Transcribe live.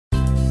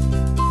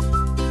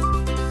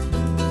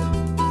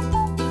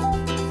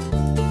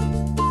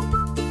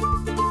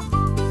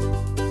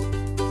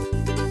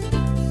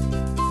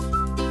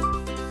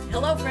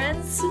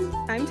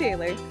I'm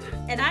Taylor.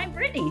 And I'm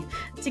Brittany.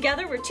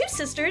 Together, we're two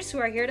sisters who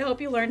are here to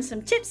help you learn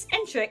some tips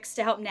and tricks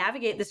to help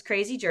navigate this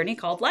crazy journey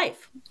called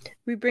life.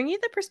 We bring you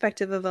the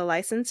perspective of a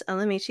licensed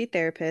LMHE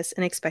therapist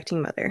and expecting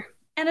mother.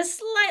 And a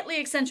slightly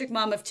eccentric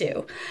mom of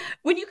two.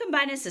 When you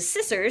combine us as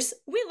sisters,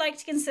 we like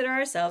to consider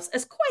ourselves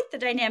as quite the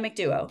dynamic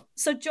duo.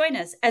 So join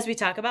us as we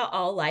talk about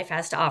all life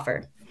has to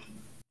offer.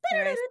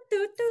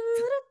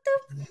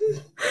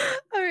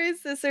 All right,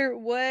 sister,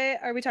 what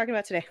are we talking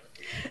about today?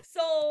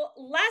 So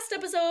last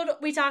episode,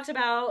 we talked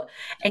about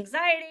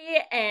anxiety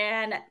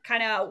and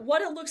kind of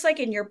what it looks like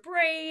in your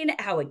brain,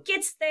 how it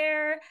gets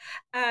there,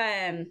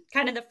 kind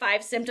of the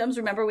 5 symptoms.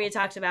 Remember, we had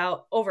talked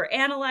about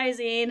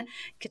overanalyzing,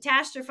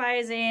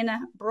 catastrophizing,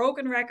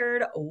 broken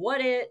record,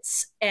 what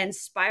it's, and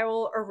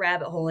spiral or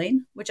rabbit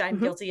holing, which I'm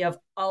guilty of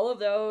all of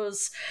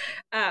those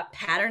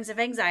patterns of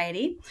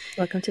anxiety.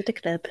 Welcome to the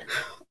club.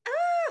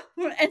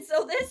 And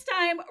so this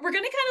time we're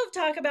going to kind of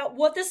talk about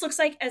what this looks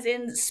like as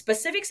in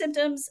specific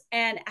symptoms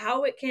and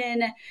how it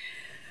can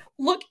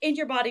look in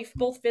your body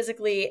both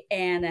physically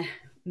and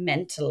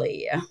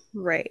mentally.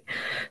 Right.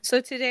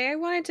 So today I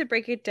wanted to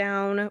break it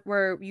down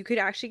where you could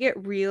actually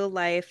get real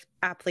life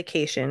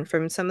application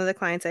from some of the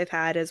clients I've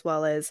had, as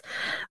well as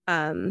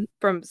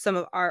from some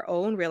of our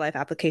own real life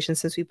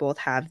applications, since we both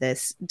have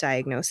this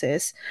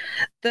diagnosis.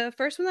 The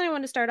first one that I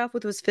want to start off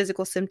with was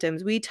physical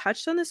symptoms. We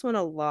touched on this one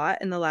a lot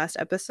in the last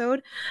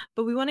episode,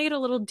 but we want to get a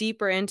little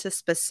deeper into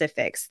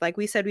specifics. Like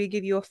we said, we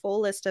give you a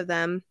full list of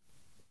them.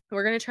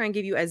 We're going to try and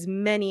give you as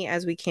many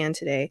as we can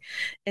today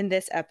in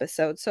this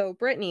episode. So,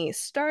 Brittany,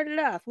 start it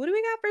off. What do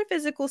we got for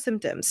physical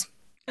symptoms?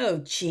 Oh,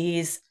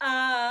 geez. Okay,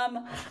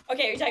 are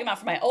you talking about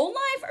for my own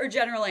life or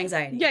general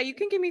anxiety? Yeah, you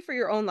can give me for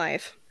your own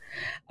life.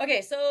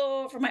 Okay,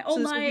 so for my own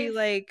this life, would be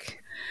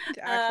like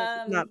the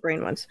actual, not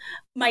brain ones.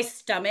 My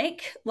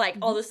stomach, like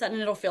all of a sudden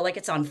it'll feel like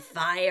it's on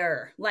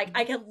fire. Like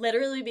I could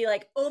literally be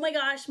like, oh my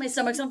gosh, my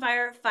stomach's on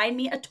fire. Find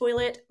me a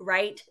toilet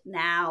right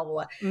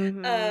now.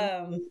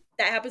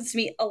 That happens to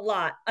me a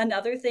lot.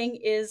 Another thing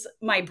is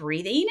my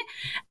breathing.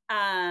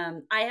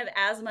 I have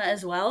asthma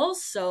as well.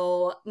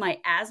 So my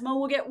asthma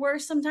will get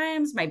worse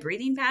sometimes. My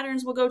breathing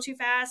patterns will go too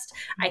fast.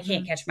 I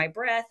can't catch my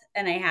breath.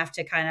 And I have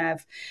to kind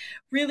of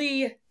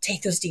really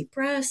take those deep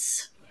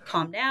breaths,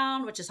 calm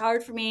down, which is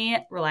hard for me,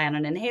 rely on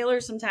an inhaler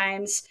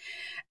sometimes.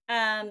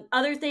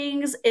 Other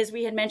things is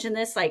we had mentioned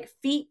this, like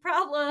feet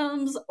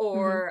problems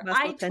or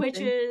eye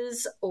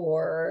twitches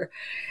or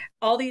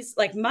all these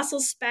like muscle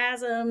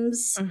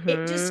spasms.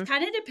 It just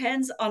kind of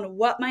depends on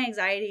what my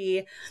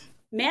anxiety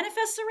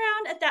manifests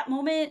around at that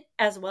moment,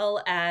 as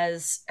well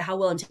as how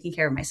well I'm taking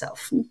care of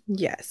myself.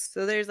 Yes.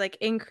 So there's like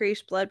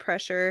increased blood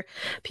pressure.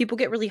 People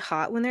get really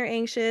hot when they're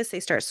anxious. They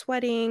start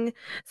sweating.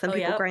 Some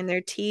people grind their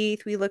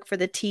teeth. We look for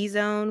the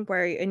T-zone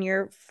where in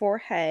your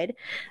forehead,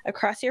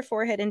 across your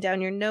forehead and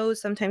down your nose.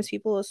 Sometimes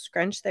people will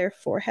scrunch their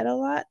forehead a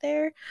lot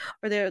there,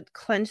 or they'll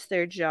clench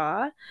their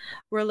jaw.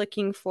 We're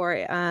looking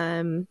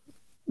for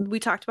we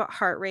talked about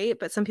heart rate,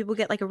 but some people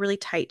get like a really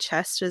tight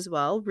chest as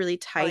well, really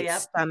tight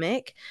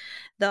stomach.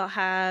 They'll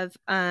have,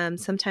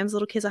 sometimes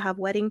little kids will have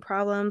wetting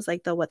problems,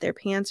 like they'll wet their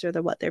pants or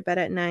they'll wet their bed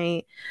at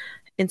night.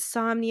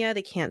 Insomnia,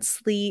 they can't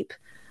sleep.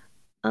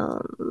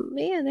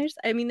 It's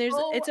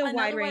a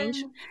wide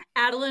range.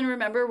 Adeline,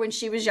 remember when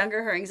she was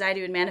younger, her anxiety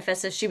would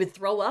manifest as she would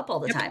throw up all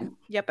the time.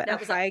 Yep,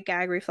 a high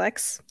gag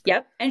reflex.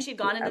 Yep, and she'd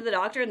gone into the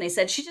doctor and they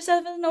said she just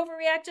has an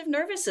overreactive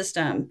nervous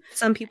system.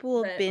 Some people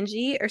will binge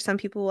eat, or some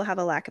people will have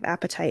a lack of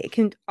appetite. It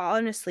can,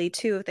 honestly,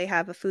 too, if they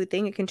have a food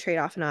thing, it can trade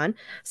off and on.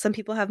 Some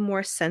people have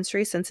more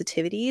sensory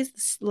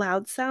sensitivities.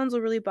 Loud sounds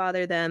will really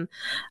bother them.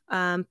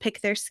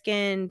 Pick their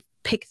skin,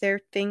 pick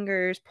their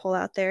fingers, pull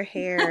out their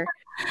hair.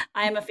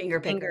 I am a finger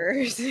picker.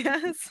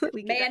 Yes.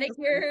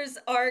 Manicures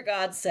are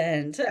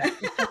godsend.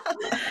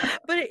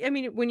 But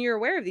when you're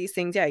aware of these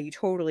things, you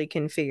totally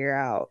can figure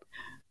out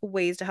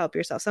ways to help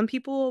yourself. Some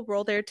people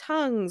roll their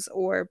tongues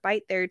or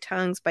bite their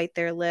tongues, bite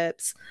their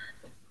lips.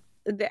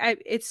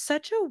 It's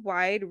such a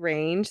wide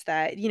range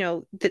that,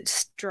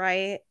 that's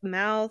dry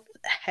mouth,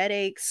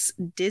 headaches,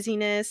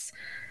 dizziness.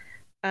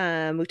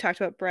 We've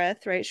talked about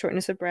breath, right?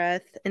 Shortness of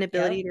breath,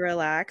 inability to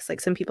relax. Like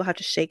some people have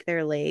to shake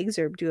their legs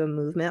or do a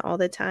movement all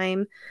the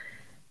time,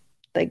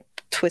 like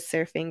twist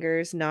their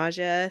fingers.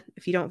 Nausea.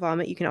 If you don't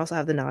vomit, you can also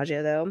have the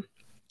nausea though.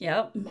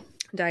 Yep.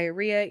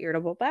 Diarrhea,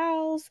 irritable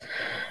bowels.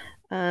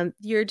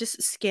 Your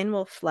just skin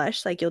will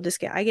flush. Like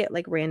I get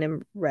like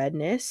random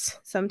redness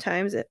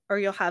sometimes, or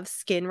you'll have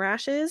skin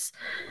rashes.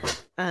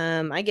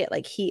 I get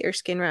like heat or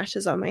skin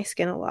rashes on my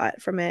skin a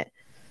lot from it.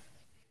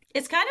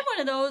 It's kind of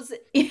one of those,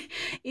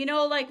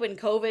 like when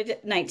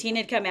COVID-19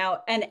 had come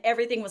out and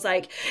everything was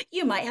like,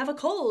 you might have a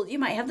cold, you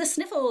might have the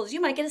sniffles,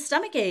 you might get a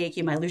stomach ache,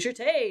 you might lose your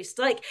taste.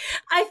 Like,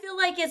 I feel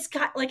like it's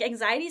like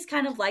anxiety is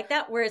kind of like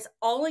that, where it's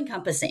all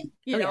encompassing,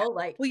 you know,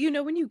 like. Well,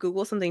 when you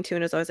Google something too,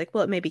 and it's always like,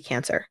 well, it may be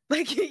cancer.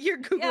 Like you're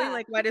Googling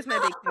like, why does my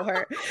big toe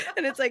hurt?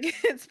 And it's like,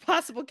 it's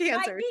possible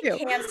cancer might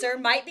be cancer,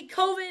 might be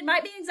COVID,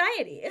 might be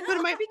anxiety. But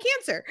it might be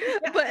cancer.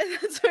 Yeah. But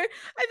that's where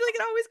I feel like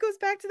it always goes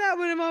back to that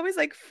when I'm always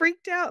like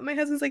freaked out. My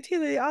husband's like, like,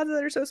 Taylor, the odds of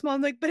that are so small.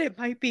 I'm like, but it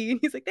might be. And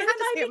he's like, they have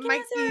to say it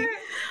might be.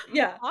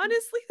 Yeah.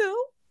 Honestly, though,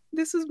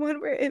 this is one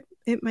where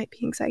it might be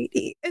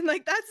anxiety. And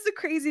like, that's the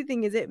crazy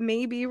thing, is it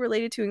may be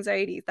related to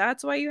anxiety.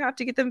 That's why you have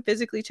to get them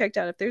physically checked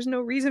out. If there's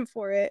no reason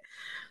for it,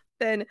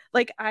 then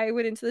like I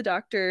went into the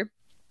doctor,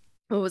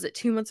 what was it,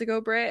 2 months ago,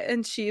 Britt?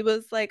 And she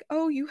was like,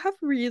 oh, you have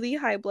really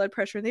high blood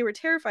pressure. And they were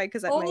terrified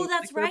because that's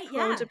like, right,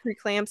 prone to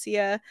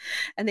preeclampsia.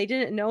 And they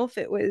didn't know if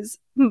it was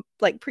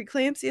like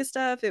preeclampsia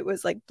stuff, it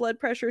was like blood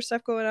pressure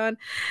stuff going on.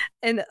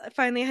 And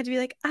finally I had to be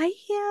like, I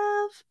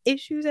have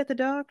issues at the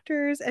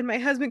doctor's, and my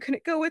husband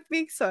couldn't go with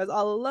me, so I was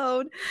all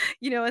alone,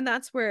 and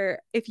that's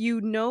where, if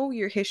you know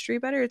your history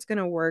better, it's going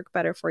to work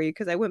better for you.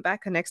 Because I went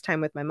back the next time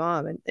with my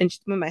mom, and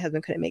when my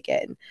husband couldn't make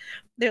it, and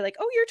they're like,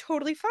 oh, you're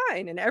totally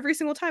fine. And every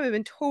single time I've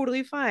been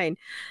totally fine.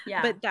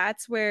 Yeah. But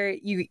that's where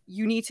you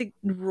need to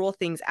rule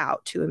things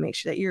out too, and make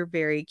sure that you're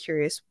very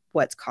curious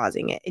what's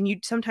causing it. And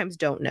you sometimes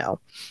don't know.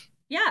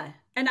 Yeah.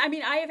 And I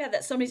mean, I have had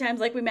that so many times,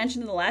 like we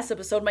mentioned in the last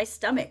episode, my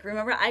stomach.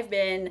 Remember, I've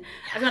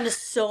gone to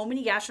so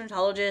many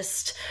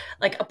gastroenterologist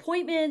like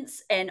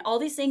appointments and all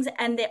these things,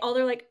 and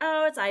they're like,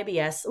 oh, it's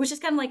IBS, which is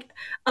kind of like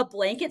a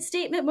blanket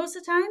statement most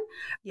of the time.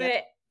 Yep.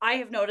 But I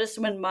have noticed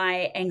when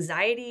my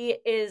anxiety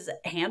is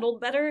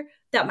handled better,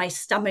 that my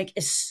stomach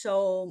is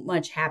so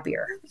much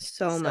happier.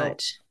 So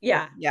much.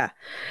 Yeah. Yeah.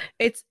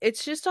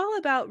 It's just all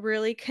about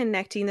really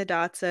connecting the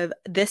dots of,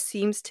 this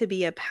seems to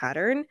be a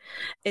pattern.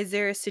 Is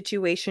there a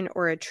situation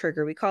or a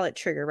trigger? We call it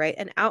trigger, right?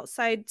 An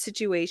outside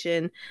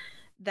situation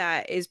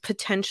that is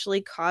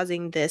potentially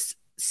causing this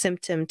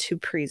symptom to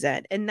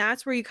present. And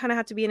that's where you kind of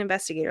have to be an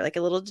investigator, like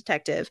a little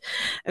detective,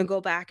 and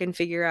go back and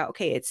figure out,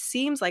 okay, it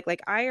seems like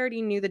I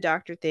already knew the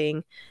doctor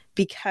thing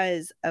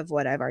because of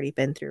what I've already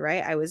been through,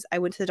 right? I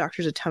went to the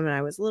doctors a ton when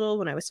I was little,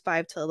 when I was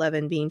 5 to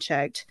 11, being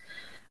checked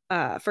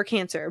for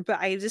cancer. But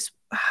I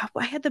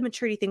had the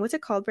maturity thing. What's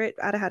it called, Britt?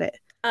 I had it.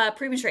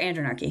 Premature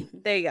adrenarche.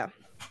 There you go.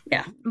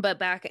 Yeah. But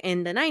back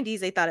in the 90s,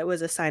 they thought it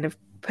was a sign of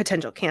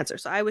potential cancer.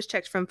 So I was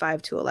checked from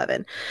 5 to 11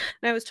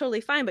 and I was totally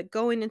fine. But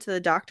going into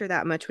the doctor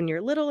that much when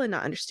you're little and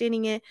not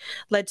understanding it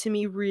led to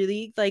me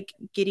really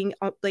getting,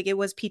 it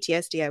was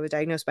PTSD. I was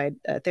diagnosed by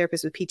a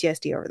therapist with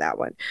PTSD over that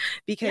one,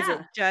 because it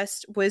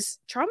just was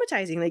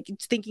traumatizing,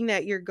 thinking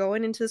that you're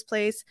going into this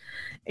place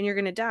and you're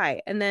going to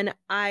die. And then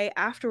I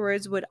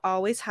afterwards would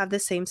always have the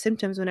same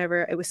symptoms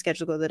whenever it was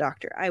scheduled to go to the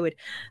doctor. I would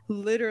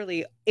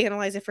literally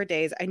analyze it for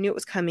days. I knew it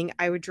was coming.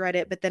 I would dread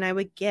it, but then I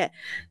would get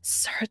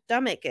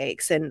stomach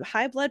aches and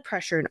high blood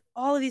pressure and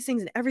all of these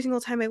things. And every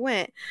single time I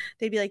went,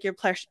 they'd be like, your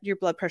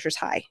blood pressure's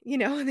high,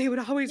 and they would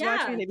always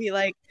watch me and they'd be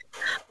like,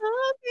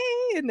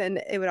 okay. And then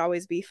it would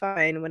always be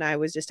fine when I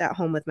was just at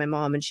home with my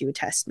mom and she would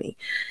test me.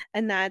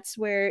 And that's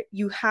where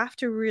you have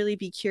to really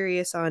be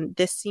curious on,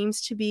 this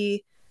seems to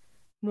be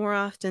more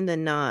often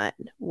than not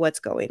what's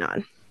going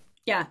on.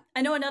 Yeah.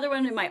 I know another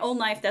one in my own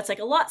life that's like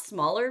a lot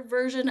smaller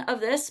version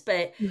of this,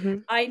 but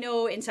I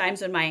know in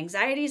times when my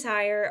anxiety is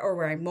higher or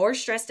where I'm more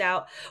stressed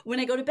out, when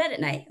I go to bed at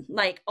night,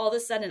 like all of a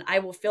sudden I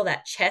will feel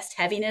that chest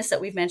heaviness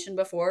that we've mentioned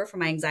before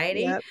from my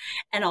anxiety,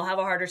 and I'll have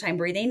a harder time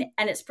breathing.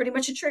 And it's pretty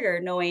much a trigger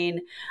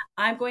knowing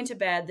I'm going to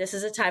bed. This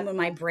is a time when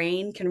my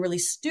brain can really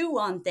stew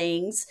on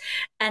things,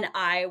 and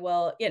I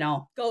will,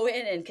 go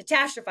in and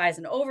catastrophize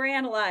and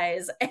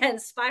overanalyze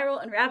and spiral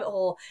and rabbit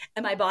hole.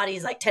 And my body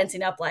is like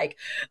tensing up like,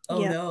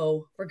 oh no.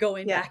 We're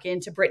going back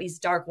into Brittany's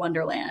dark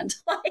wonderland.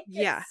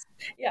 Yeah.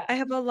 I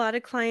have a lot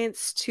of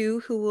clients too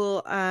who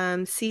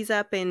will seize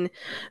up and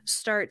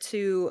start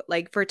to,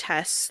 for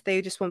tests,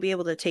 they just won't be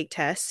able to take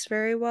tests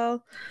very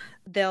well.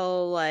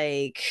 They'll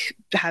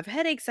have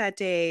headaches that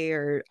day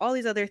or all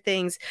these other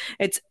things.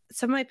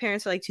 Some of my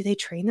parents are like, do they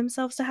train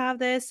themselves to have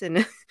this?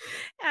 And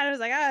I was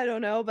like, I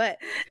don't know, but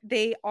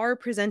they are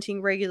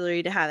presenting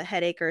regularly to have a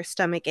headache or a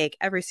stomach ache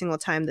every single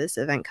time this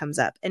event comes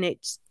up. And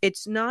it's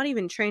not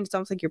even trained. It's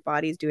almost like your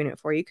body's doing it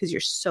for you because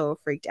you're so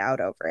freaked out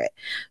over it.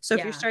 So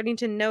if you're starting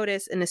to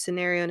notice in a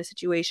scenario, in a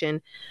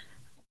situation,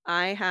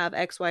 I have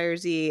X, Y, or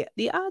Z,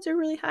 the odds are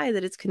really high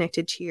that it's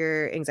connected to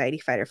your anxiety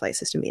fight or flight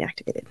system being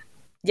activated.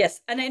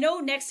 Yes. And I know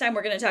next time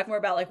we're going to talk more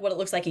about what it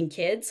looks like in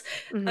kids.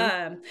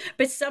 But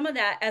some of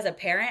that as a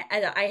parent,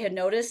 as I had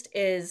noticed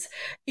is,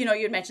 you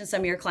had mentioned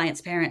some of your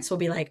clients' parents will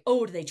be like,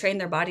 oh, do they train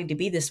their body to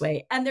be this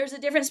way? And there's a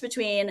difference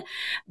between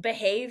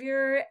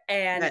behavior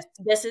and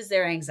this is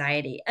their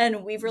anxiety.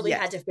 And we've really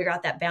had to figure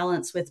out that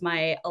balance with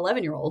my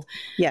 11-year-old.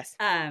 Yes.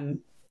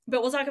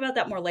 But we'll talk about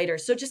that more later.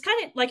 So just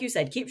kind of, like you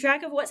said, keep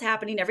track of what's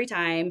happening every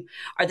time.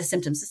 Are the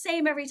symptoms the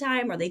same every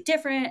time? Are they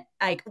different?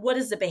 What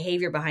is the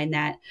behavior behind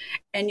that?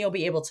 And you'll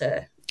be able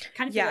to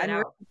kind of figure it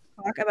out.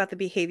 Talk about the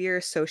behavior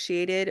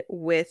associated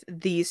with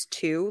these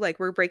two.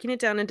 We're breaking it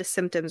down into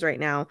symptoms right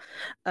now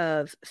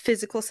of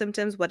physical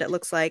symptoms, what it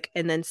looks like,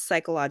 and then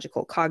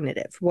psychological,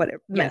 cognitive,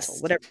 mental,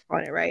 whatever you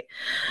want it, right?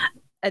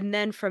 And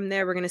then from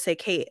there, we're going to say,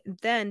 okay,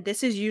 then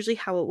this is usually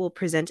how it will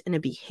present in a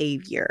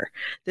behavior.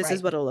 This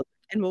is what it'll look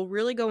like. And we'll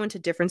really go into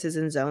differences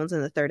in zones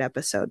in the third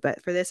episode.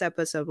 But for this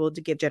episode, we'll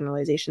give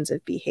generalizations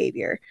of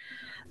behavior.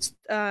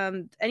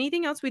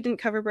 Anything else we didn't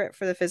cover, Britt,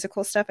 for the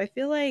physical stuff? I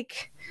feel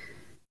like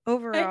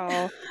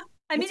overall...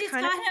 I mean, it's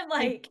kind of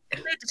like a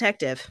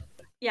detective.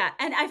 Yeah,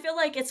 and I feel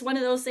like it's one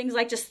of those things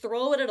like just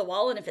throw it at a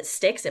wall, and if it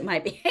sticks, it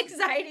might be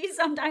anxiety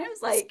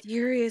sometimes. Like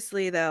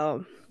seriously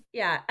though.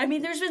 Yeah, I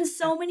mean, there's been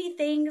so many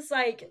things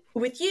like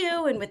with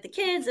you and with the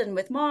kids and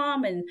with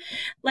mom, and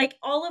like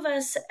all of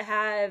us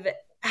have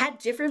had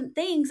different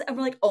things, and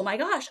we're like, oh my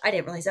gosh, I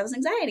didn't realize that was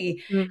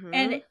anxiety,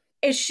 and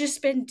it's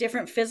just been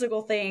different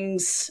physical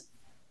things.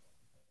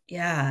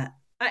 Yeah,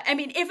 I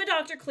mean, if a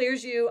doctor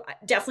clears you,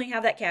 definitely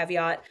have that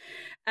caveat.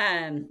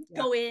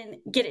 Go in,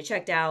 get it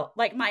checked out.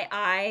 Like my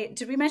eye,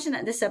 did we mention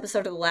that in this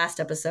episode or the last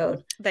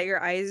episode? That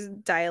your eyes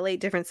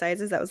dilate different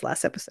sizes? That was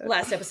last episode.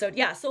 Last episode,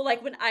 yeah. So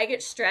like when I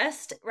get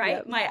stressed,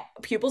 right, my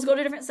pupils go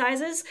to different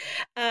sizes.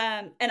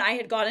 And I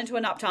had gone into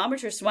an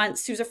optometrist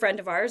once who's a friend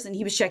of ours, and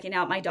he was checking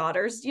out my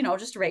daughter's,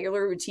 just a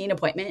regular routine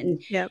appointment.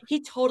 And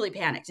he totally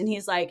panicked. And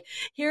he's like,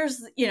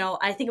 here's,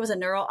 I think it was a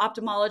neuro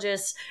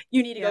ophthalmologist.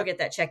 You need to go get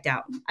that checked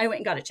out. I went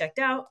and got it checked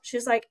out.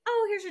 She's like,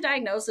 oh, here's your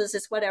diagnosis.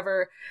 It's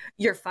whatever.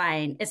 You're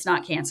fine. It's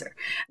not cancer.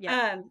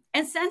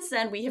 And since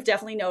then, we have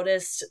definitely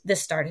noticed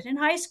this started in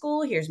high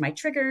school. Here's my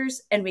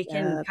triggers, and we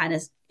can kind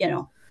of,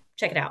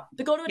 check it out.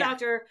 But go to a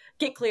doctor,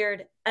 get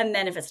cleared, and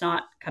then if it's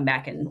not, come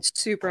back and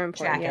super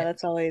important. Yeah,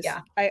 that's always.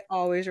 I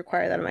always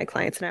require that of my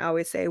clients, and I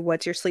always say,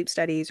 "What's your sleep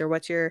studies or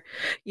what's your,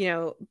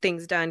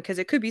 things done?" Because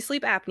it could be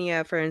sleep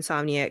apnea for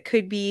insomnia. It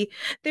could be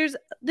this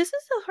is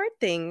a hard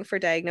thing for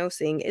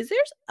diagnosing. Is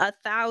there's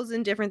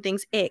 1,000 different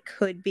things it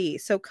could be.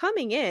 So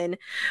coming in,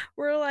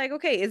 we're like,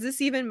 okay, is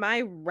this even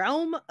my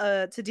realm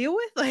to deal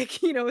with?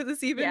 Like, is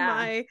this even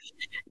my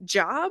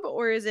job,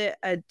 or is it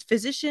a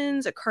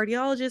physician's, a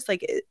cardiologist?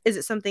 Like, is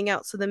it something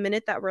else? So the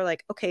minute that we're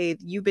like, okay,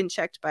 you've been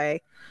checked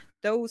by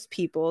those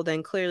people,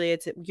 then clearly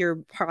you're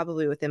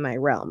probably within my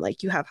realm.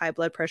 Like, you have high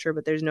blood pressure,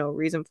 but there's no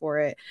reason for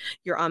it.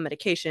 You're on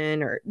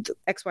medication or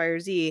X, Y, or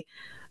Z.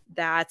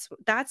 That's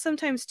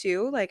sometimes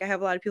too. Like, I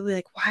have a lot of people be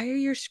like, why are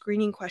your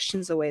screening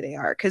questions the way they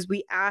are? Because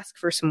we ask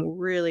for some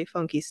really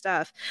funky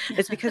stuff.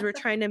 It's because we're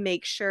trying to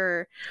make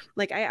sure,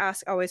 like, I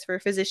ask always for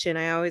a physician.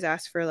 I always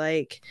ask for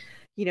like,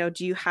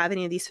 do you have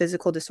any of these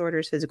physical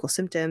disorders, physical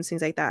symptoms,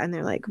 things like that? And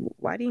they're like,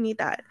 why do you need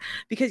that?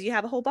 Because you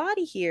have a whole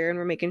body here, and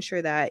we're making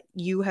sure that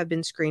you have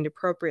been screened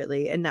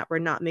appropriately and that we're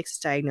not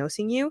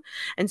misdiagnosing you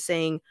and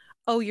saying,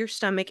 oh, your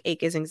stomach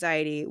ache is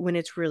anxiety, when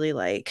it's really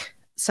like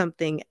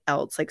something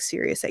else, like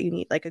serious, that you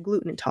need, like a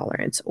gluten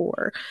intolerance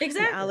or an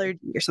allergy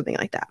or something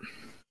like that.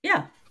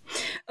 Yeah.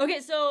 Okay,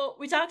 so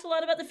we talked a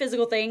lot about the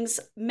physical things.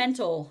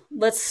 Mental.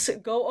 Let's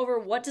go over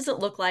what does it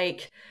look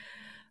like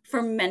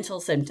for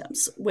mental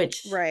symptoms,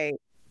 which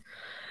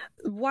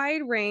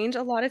wide range.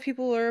 A lot of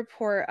people will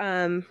report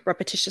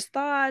repetitious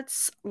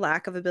thoughts,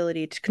 lack of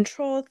ability to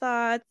control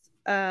thoughts,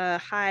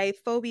 high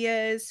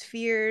phobias,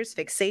 fears,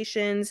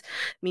 fixations,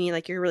 meaning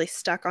like you're really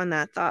stuck on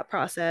that thought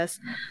process.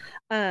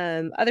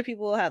 Other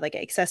people will have like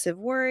excessive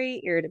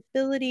worry,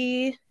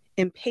 irritability,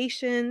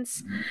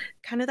 impatience,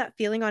 kind of that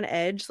feeling on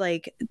edge.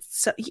 Like,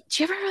 so, do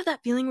you ever have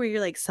that feeling where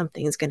you're like,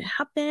 something's gonna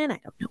happen, I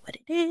don't know what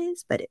it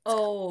is, but it's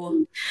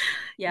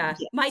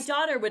yes. My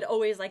daughter would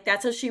always, like,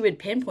 that's how she would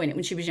pinpoint it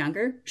when she was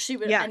younger. She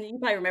would, and you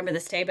probably remember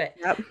this day, but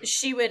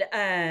she would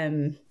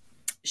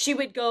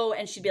go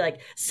and she'd be like,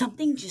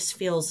 something just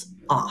feels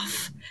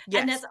off.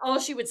 And that's all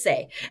she would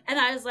say. And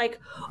I was like,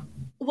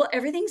 well,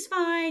 everything's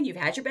fine. You've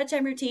had your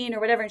bedtime routine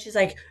or whatever. And she's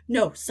like,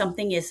 no,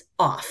 something is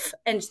off.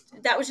 And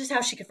that was just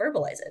how she could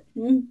verbalize it.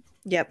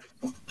 Yep.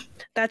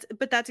 That's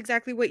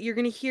exactly what you're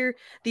going to hear,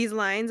 these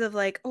lines of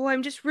like, oh,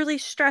 I'm just really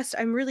stressed.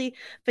 I'm really,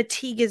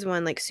 fatigue is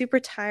one, like super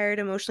tired,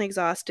 emotionally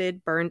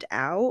exhausted, burned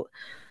out.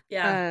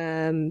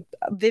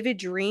 Vivid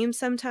dreams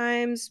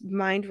sometimes,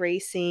 mind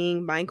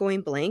racing, mind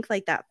going blank,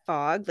 like that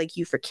fog, like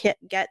you forget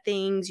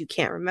things, you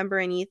can't remember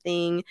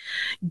anything.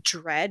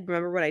 Dread.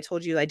 Remember what I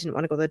told you? I didn't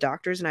want to go to the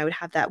doctors, and I would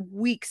have that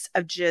weeks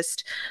of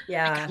just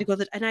I gotta go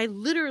and I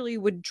literally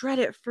would dread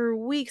it for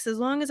weeks. As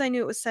long as I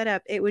knew it was set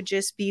up, it would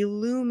just be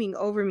looming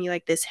over me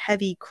like this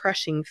heavy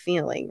crushing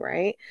feeling,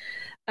 right?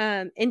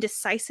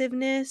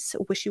 Indecisiveness,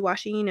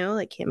 wishy-washy,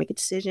 like can't make a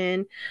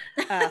decision.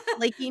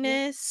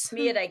 Flakiness.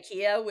 Me at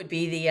IKEA would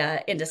be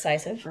the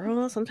indecisive.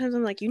 Girl, sometimes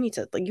I'm like, you need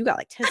to, like, you got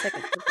like 10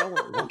 seconds to go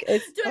on. Like,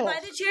 do I buy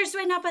the chairs? Do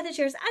I not buy the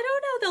chairs? I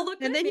don't know. They'll look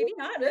good, maybe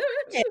not.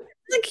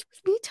 Like,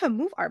 we need to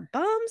move our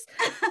bums.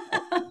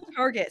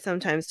 Target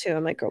sometimes too.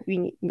 I'm like, girl, we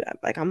need,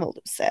 like, I'm a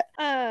little upset.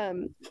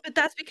 But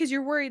that's because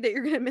you're worried that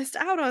you're gonna miss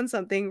out on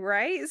something,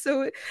 right?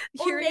 So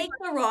or make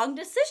the wrong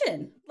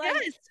decision.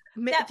 Like,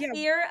 that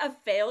fear of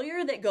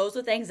failure that goes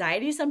with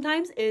anxiety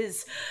sometimes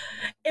is,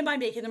 am I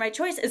making the right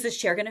choice? Is this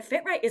chair going to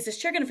fit right? Is this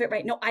chair going to fit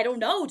right? No, I don't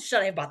know. Should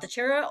I have bought the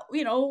chair,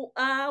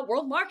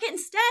 world market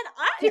instead?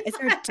 Is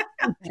there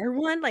a better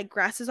one? Like,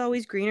 grass is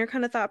always greener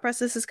kind of thought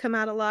processes come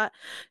out a lot.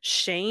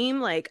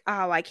 Shame, like,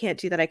 oh, I can't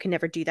do that. I can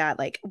never do that.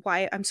 Like,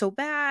 why I'm so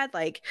bad.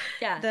 Like,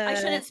 I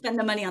shouldn't spend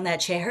the money on that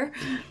chair.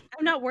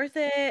 I'm not worth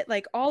it.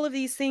 Like, all of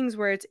these things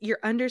where you're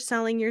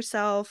underselling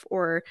yourself,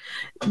 or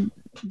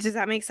does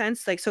that make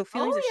sense? Like, so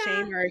feelings of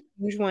shame are a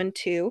huge one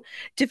too.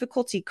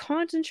 Difficulty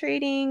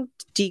concentrating,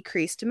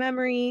 decreased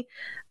memory,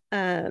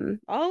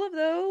 All of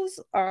those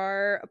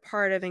are a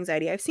part of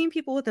anxiety. I've seen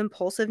people with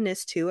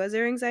impulsiveness too as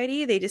their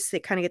anxiety. They just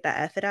kind of get that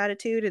F it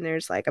attitude and they're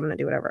just like, I'm going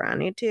to do whatever I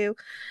need to.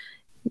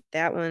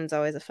 That one's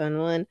always a fun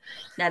one.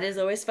 That is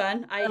always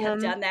fun. I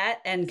have done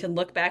that and can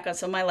look back on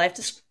some of my life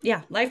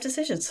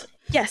decisions.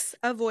 Yes,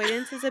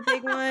 avoidance is a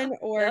big one,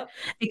 or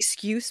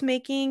excuse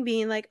making,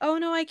 being like, oh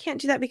no, I can't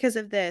do that because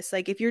of this.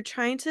 Like if you're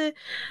trying to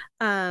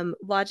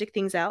logic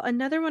things out.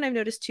 Another one I've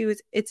noticed too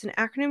is it's an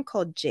acronym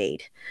called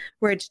JADE,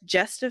 where it's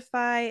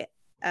justify,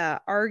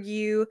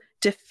 argue,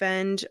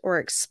 defend, or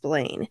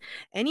explain.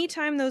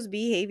 Anytime those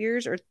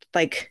behaviors or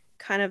like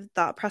kind of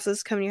thought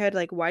process come in your head,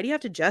 like, why do you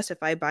have to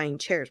justify buying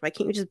chairs? Why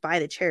can't you just buy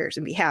the chairs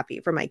and be happy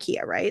from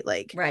IKEA, right?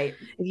 Like, right.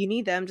 If you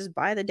need them, just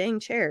buy the dang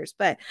chairs.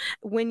 But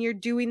when you're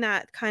doing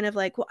that kind of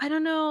like, well, I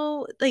don't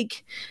know,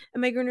 like,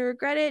 am I going to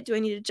regret it? Do I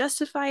need to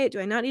justify it? Do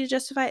I not need to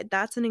justify it?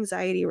 That's an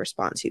anxiety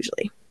response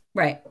usually.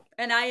 Right.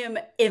 And I am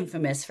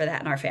infamous for that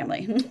in our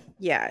family.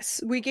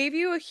 Yes. We gave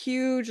you a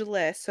huge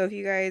list. So if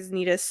you guys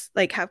need us,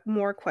 like, have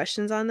more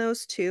questions on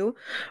those too,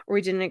 or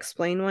we didn't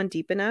explain one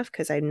deep enough,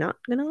 because I'm not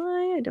going to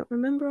lie, I don't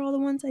remember all the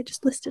ones I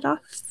just listed off.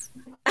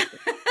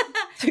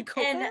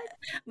 And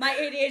my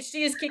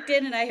ADHD has kicked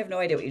in and I have no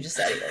idea what you just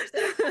said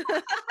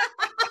either.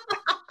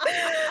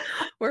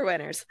 We're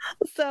winners.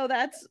 So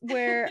that's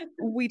where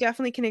we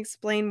definitely can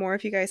explain more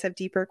if you guys have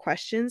deeper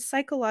questions.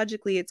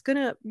 Psychologically, it's going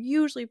to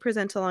usually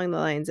present along the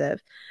lines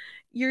of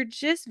you're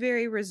just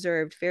very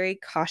reserved, very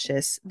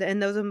cautious.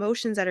 And those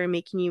emotions that are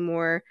making you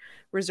more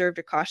reserved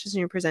or cautious and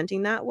you're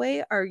presenting that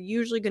way are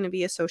usually going to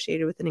be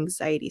associated with an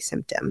anxiety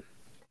symptom.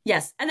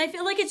 Yes. And I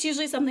feel like it's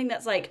usually something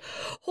that's like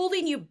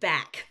holding you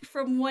back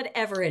from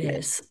whatever it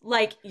is.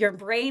 Like your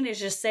brain is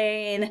just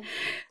saying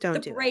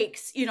Don't the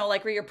brakes, you know,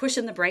 like where you're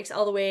pushing the brakes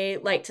all the way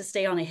like to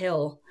stay on a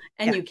hill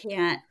and you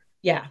can't.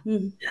 Yeah.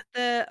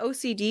 The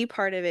OCD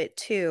part of it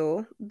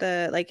too,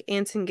 the like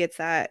Anson gets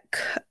that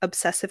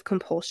obsessive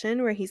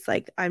compulsion where he's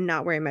like, I'm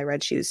not wearing my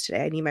red shoes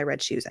today. I need my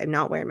red shoes. I'm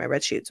not wearing my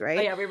red shoes, right?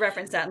 Oh yeah, we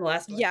referenced that in the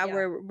last one. Yeah,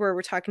 where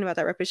we're talking about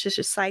that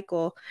repetitious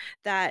cycle.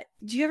 That,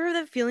 do you ever have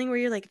that feeling where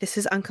you're like, this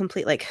is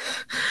incomplete? Like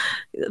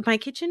my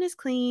kitchen is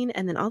clean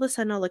and then all of a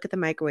sudden I'll look at the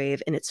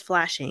microwave and it's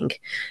flashing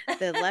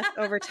the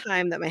leftover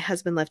time that my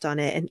husband left on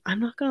it. And I'm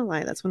not going to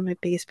lie, that's one of my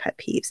biggest pet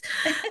peeves.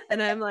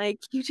 And I'm like,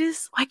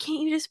 why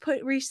can't you just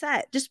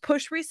just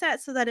push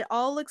reset so that it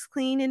all looks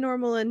clean and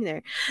normal in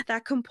there?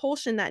 That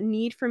compulsion, that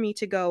need for me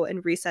to go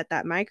and reset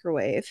that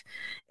microwave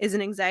is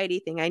an anxiety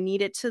thing. I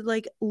need it to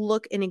like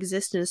look and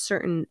exist in a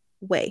certain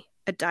way,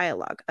 a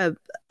dialogue, a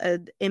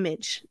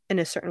image in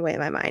a certain way in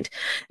my mind.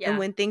 And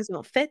when things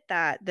don't fit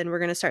that, then we're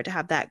going to start to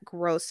have that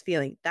gross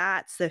feeling.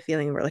 That's the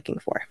feeling we're looking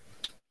for.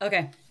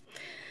 Okay.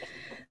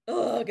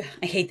 Ugh,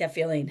 I hate that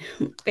feeling.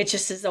 It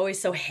just is always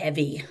so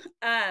heavy.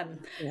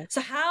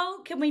 So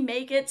how can we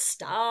make it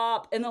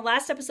stop? In the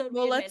last episode,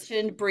 we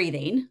mentioned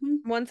breathing.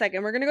 1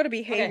 second. We're going to go to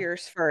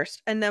behaviors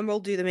first, and then we'll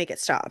do the make it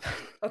stop.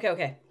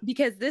 Okay.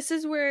 Because this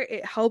is where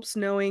it helps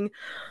knowing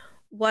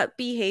what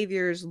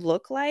behaviors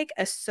look like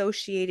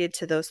associated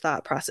to those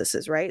thought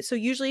processes, right? So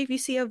usually if you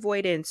see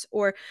avoidance,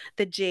 or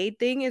the JADE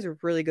thing is a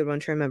really good one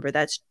to remember.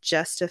 That's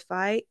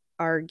justify,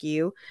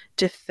 argue,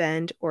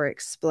 defend, or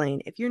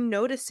explain. If you're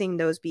noticing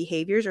those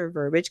behaviors or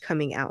verbiage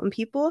coming out in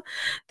people,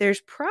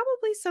 there's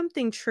probably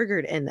something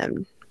triggered in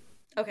them.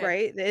 Okay.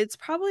 Right? It's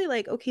probably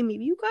like, okay,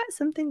 maybe you got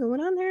something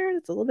going on there.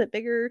 It's a little bit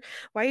bigger.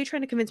 Why are you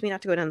trying to convince me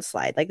not to go down the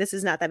slide? Like, this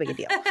is not that big a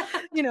deal.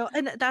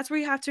 And that's where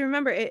you have to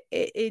remember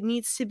it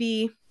needs to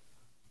be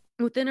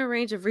within a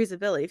range of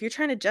reasonability. If you're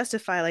trying to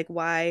justify like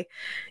why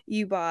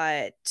you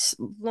bought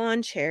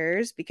lawn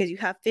chairs because you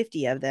have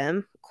 50 of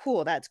them,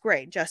 cool, that's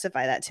great.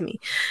 Justify that to me.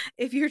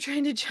 If you're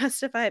trying to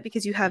justify it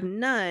because you have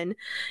none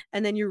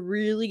and then you're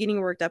really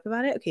getting worked up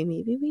about it, okay,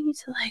 maybe we need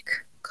to like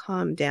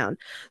calm down.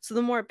 So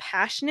the more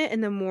passionate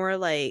and the more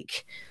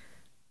like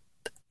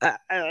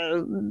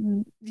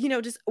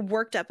just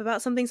worked up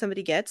about something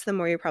somebody gets, the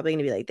more you're probably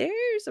going to be like,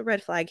 there's a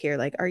red flag here.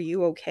 Like, are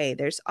you okay?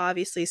 There's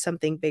obviously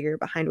something bigger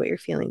behind what you're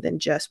feeling than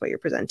just what you're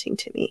presenting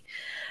to me.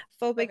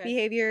 Phobic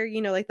behavior,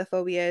 like the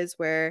phobias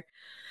where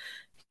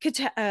why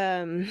can't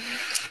I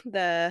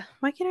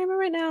remember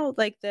right now?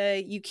 Like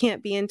you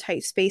can't be in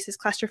tight spaces,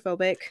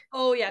 claustrophobic.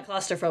 Oh yeah,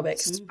 claustrophobic.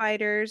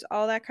 Spiders,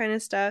 all that kind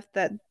of stuff.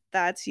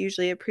 That's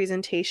usually a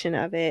presentation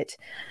of it.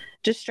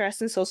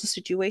 Distress in social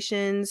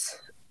situations.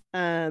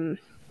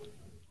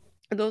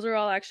 Those are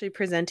all actually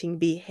presenting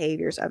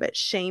behaviors of it.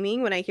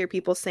 Shaming, when I hear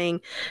people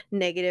saying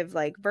negative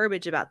like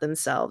verbiage about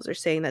themselves or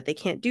saying that they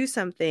can't do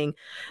something,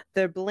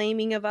 they're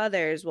blaming of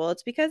others. Well,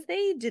 it's because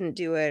they didn't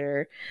do it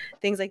or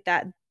things like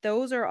that.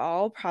 Those are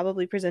all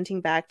probably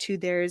presenting back to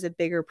there is a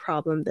bigger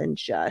problem than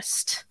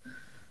just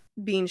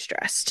being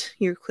stressed.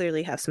 You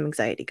clearly have some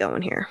anxiety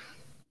going here.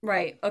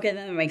 Right. Okay,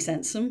 then that makes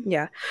sense.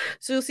 Yeah.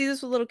 So you'll see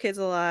this with little kids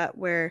a lot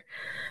where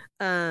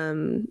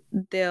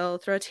they'll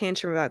throw a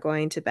tantrum about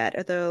going to bed,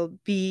 or they'll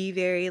be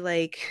very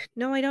like,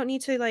 no, I don't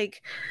need to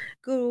like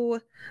go,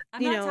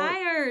 I'm not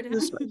tired.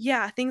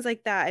 yeah, things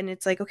like that. And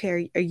it's like,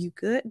 okay, are you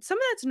good? Some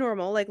of that's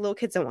normal, like little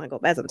kids don't want to go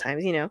to bed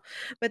sometimes,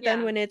 but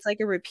then when it's like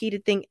a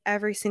repeated thing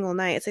every single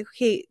night, it's like,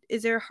 okay,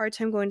 is there a hard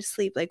time going to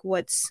sleep? Like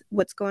what's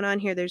going on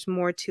here? There's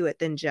more to it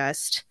than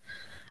just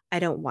I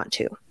don't want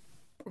to.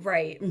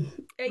 Right.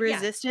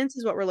 Resistance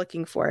is what we're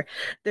looking for.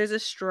 There's a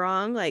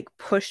strong like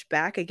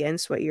pushback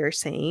against what you're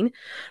saying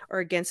or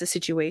against the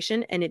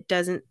situation, and it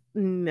doesn't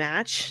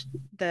match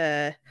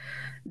the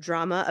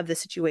drama of the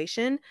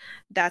situation.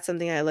 That's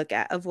something I look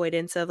at.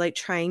 Avoidance of like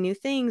trying new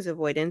things,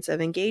 avoidance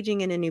of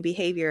engaging in a new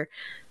behavior.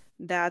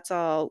 That's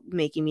all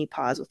making me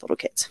pause with little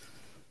kids.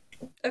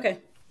 Okay.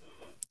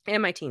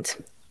 And my teens.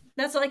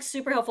 That's like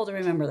super helpful to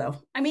remember though.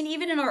 I mean,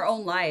 even in our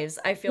own lives,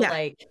 I feel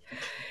like,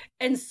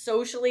 and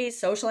social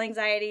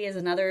anxiety is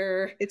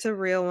another. It's a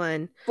real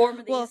one. Form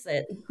of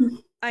the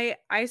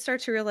I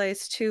start to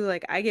realize too,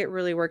 like I get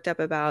really worked up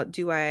about,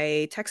 do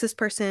I text this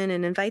person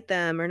and invite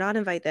them or not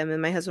invite them?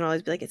 And my husband will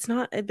always be like, it's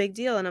not a big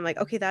deal. And I'm like,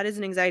 okay, that is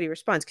an anxiety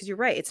response. Cause you're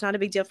right. It's not a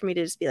big deal for me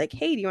to just be like,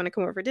 hey, do you want to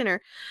come over for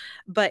dinner?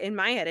 But in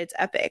my head, it's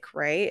epic.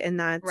 Right. And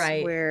that's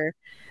where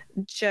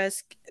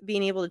just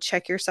being able to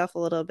check yourself a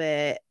little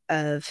bit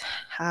of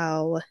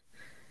how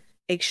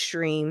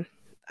extreme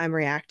I'm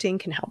reacting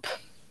can help.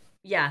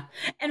 Yeah.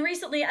 And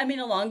recently, I mean,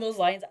 along those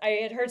lines, I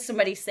had heard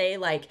somebody say,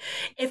 like,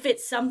 if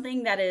it's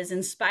something that is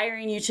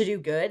inspiring you to do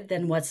good,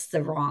 then what's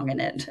the wrong in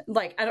it?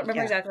 Like, I don't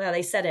remember exactly how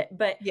they said it,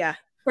 but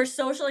for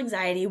social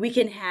anxiety, we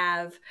can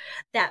have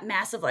that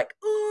massive, like,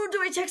 oh,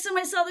 do I texted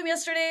myself them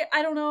yesterday?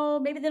 I don't know.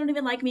 Maybe they don't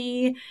even like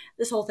me,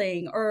 this whole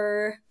thing.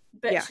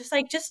 But it's just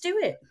like, just do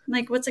it.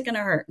 Like, what's it going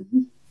to hurt?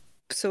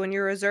 So when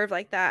you're reserved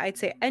like that, I'd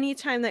say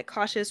anytime that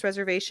cautious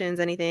reservations,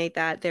 anything like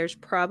that, there's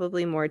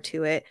probably more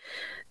to it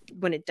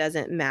when it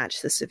doesn't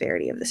match the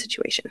severity of the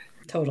situation.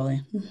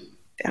 Totally.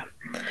 Yeah.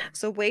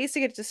 So ways to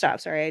get it to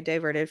stop. Sorry, I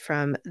diverted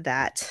from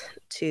that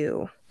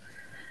to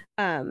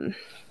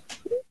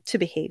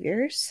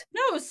behaviors.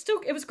 No,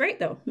 it was great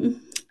though.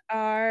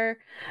 Sorry,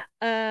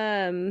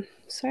 I'm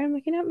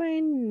looking at my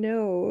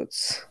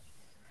notes.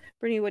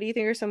 Brittany, what do you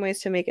think are some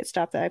ways to make it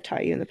stop that I've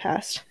taught you in the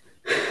past?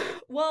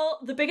 Well,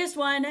 the biggest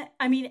one,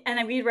 I mean,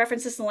 and we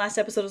referenced this in the last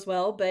episode as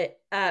well, but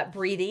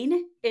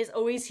breathing is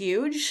always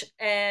huge.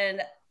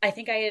 And I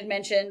think I had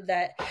mentioned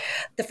that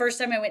the first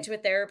time I went to a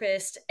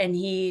therapist and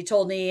he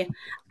told me,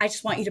 I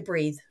just want you to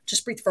breathe.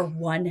 Just breathe for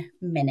 1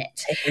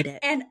 minute. I hate it.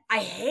 And I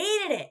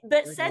hated it.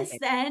 But since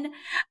then,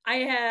 I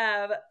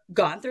have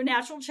gone through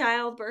natural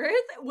childbirth,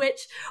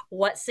 which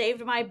what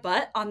saved my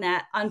butt on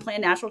that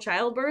unplanned natural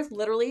childbirth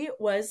literally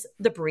was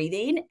the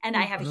breathing. And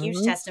I have a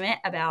huge testament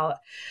about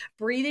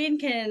breathing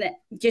can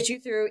get you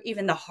through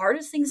even the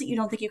hardest things that you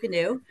don't think you can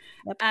do.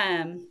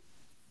 Yep.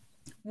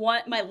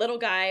 My little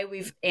guy,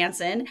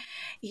 Anson,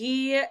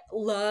 he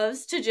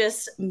loves to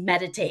just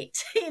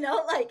meditate,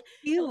 like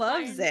he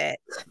loves it.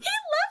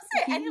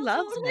 And he'll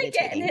totally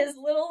get in his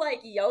little like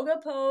yoga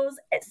pose.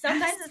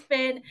 Sometimes it's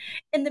been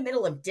in the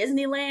middle of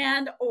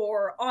Disneyland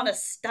or on a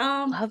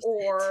stump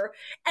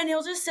and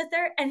he'll just sit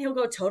there and he'll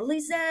go totally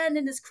zen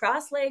in his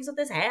cross legs with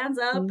his hands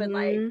up and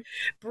like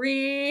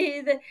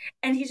breathe.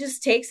 And he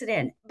just takes it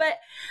in. But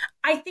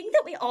I think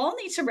that we all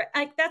need to,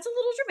 that's a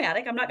little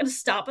dramatic. I'm not going to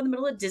stop in the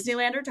middle of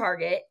Disneyland or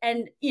Target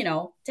and,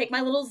 take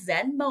my little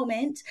zen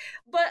moment.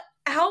 But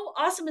how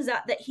awesome is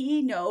that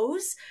he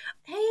knows,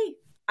 hey,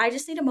 I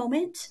just need a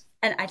moment.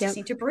 And I just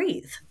need to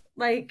breathe.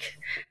 Like,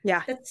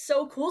 that's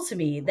so cool to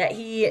me that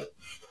he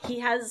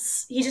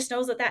just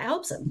knows that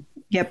helps him.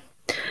 Yep.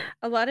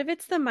 A lot of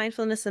it's the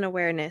mindfulness and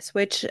awareness,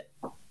 which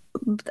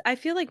I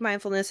feel like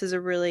mindfulness is a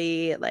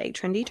really like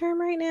trendy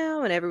term right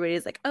now. And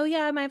everybody's like, oh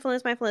yeah,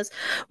 mindfulness.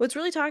 What's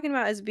really talking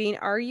about is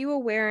are you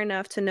aware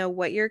enough to know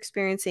what you're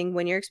experiencing,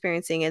 when you're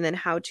experiencing, and then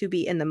how to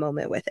be in the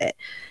moment with it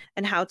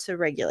and how to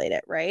regulate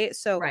it. Right.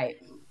 So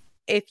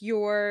if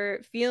you're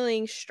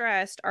feeling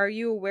stressed, are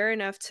you aware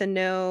enough to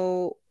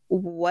know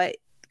what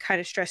kind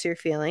of stress you're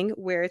feeling,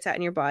 where it's at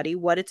in your body,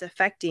 what it's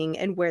affecting,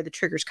 and where the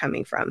trigger's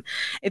coming from?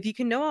 If you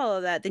can know all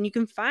of that, then you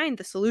can find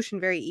the solution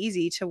very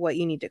easy to what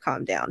you need to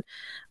calm down.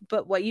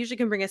 But what usually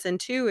can bring us in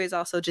too is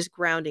also just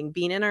grounding,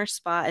 being in our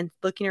spot and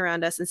looking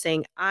around us and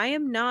saying, I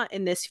am not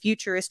in this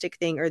futuristic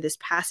thing or this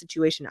past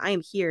situation. I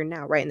am here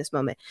now, right in this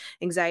moment.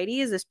 Anxiety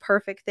is this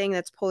perfect thing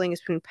that's pulling us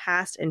between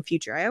past and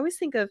future. I always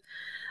think of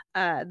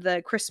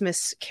the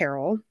Christmas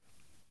Carol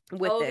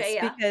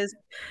with because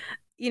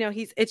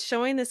it's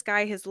showing this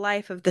guy his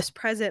life of this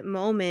present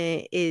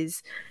moment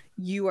is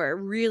you are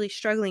really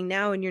struggling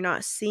now and you're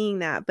not seeing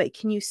that, but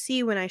can you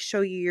see when I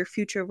show you your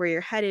future, where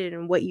you're headed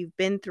and what you've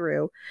been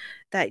through,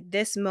 that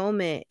this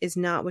moment is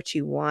not what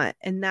you want?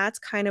 And that's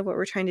kind of what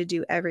we're trying to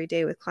do every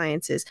day with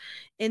clients is,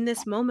 in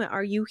this moment,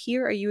 are you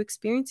here? Are you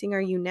experiencing?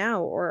 Are you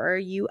now? Or are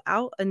you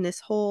out in this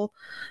whole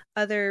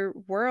other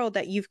world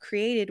that you've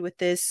created with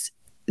this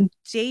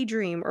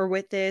daydream or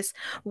with this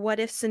what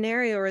if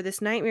scenario or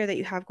this nightmare that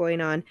you have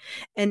going on.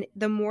 And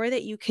the more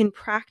that you can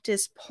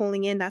practice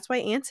pulling in, that's why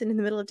Anson in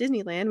the middle of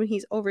Disneyland, when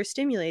he's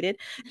overstimulated,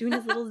 doing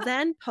his little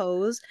Zen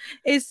pose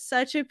is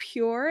such a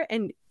pure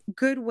and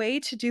good way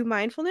to do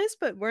mindfulness,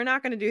 but we're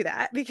not going to do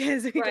that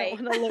because we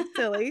don't want to look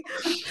silly.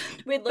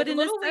 We'd look a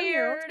little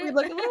weird. We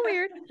look a little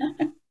weird.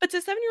 But to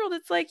a 7-year-old,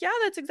 it's like, yeah,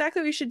 that's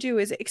exactly what you should do,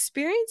 is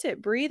experience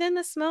it. Breathe in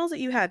the smells that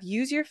you have.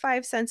 Use your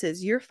 5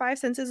 senses. Your 5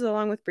 senses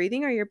along with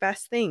breathing are your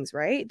best things,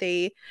 right?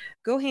 They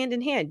go hand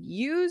in hand.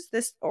 Use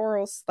this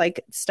oral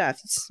like stuff.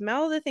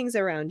 Smell the things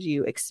around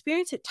you.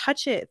 Experience it.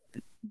 Touch it.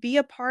 Be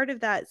a part of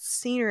that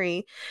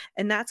scenery.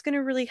 And that's going to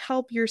really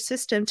help your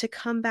system to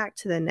come back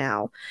to the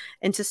now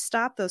and to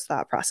stop those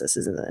thought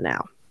processes in the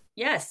now.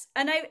 Yes.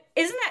 And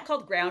isn't that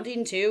called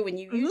grounding too? When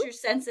you use your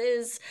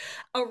senses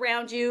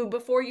around you.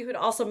 Before, you had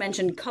also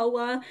mentioned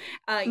Koa,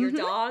 your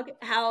dog,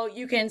 how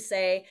you can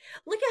say,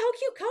 look at how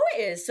cute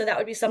Koa is. So that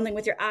would be something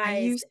with your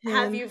eyes.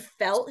 Have you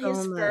felt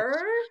his fur?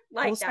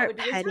 Like, we'll that would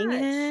be petting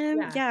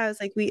him. Yeah. I was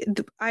like,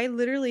 I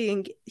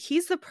literally,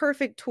 he's the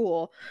perfect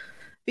tool,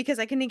 because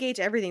I can engage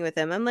everything with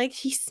him. I'm like,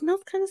 he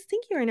smells kind of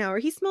stinky right now, or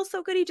he smells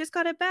so good, he just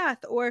got a bath,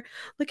 or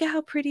look at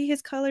how pretty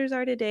his colors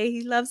are today.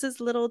 He loves his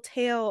little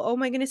tail. Oh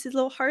my goodness, his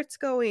little heart's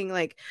going.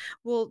 Like,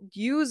 we'll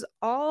use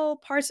all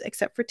parts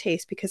except for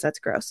taste, because that's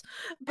gross,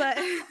 but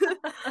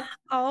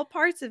all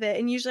parts of it.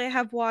 And usually I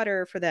have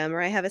water for them,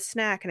 or I have a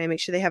snack, and I make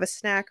sure they have a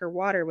snack or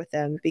water with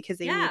them, because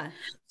they need.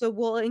 So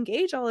we'll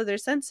engage all of their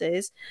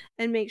senses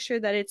and make sure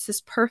that it's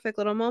this perfect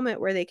little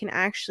moment where they can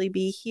actually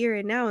be here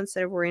and now,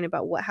 instead of worrying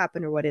about what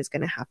happened or what is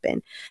going to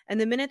happen. And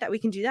the minute that we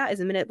can do that is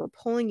the minute we're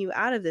pulling you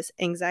out of this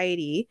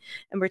anxiety,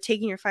 and we're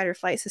taking your fight or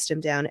flight system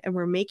down, and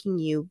we're making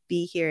you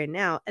be here and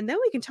now. And then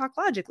we can talk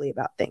logically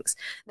about things.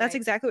 That's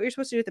exactly what you're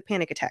supposed to do with the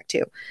panic attack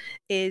too,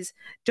 is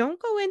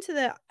don't go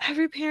into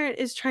every parent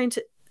is trying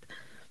to,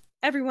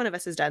 every one of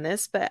us has done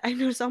this, but I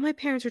noticed all my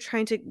parents are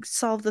trying to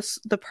solve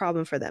the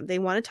problem for them. They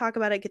want to talk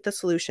about it, get the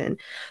solution.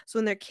 So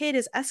when their kid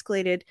is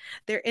escalated,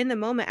 they're in the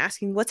moment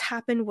asking what's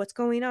happened, what's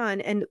going on.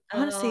 And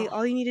honestly,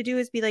 all you need to do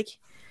is be like,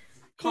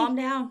 calm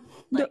down.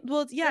 Like,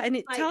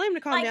 and telling him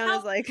to calm down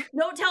is like,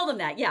 don't tell them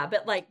that. Yeah.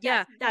 But like,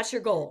 that's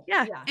your goal.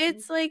 Yeah.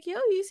 It's like, yo,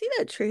 you see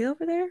that tree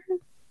over there?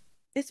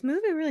 It's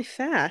moving really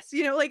fast,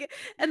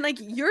 and like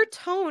your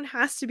tone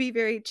has to be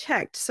very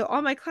checked. So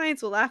all my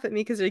clients will laugh at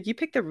me because like, you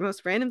pick the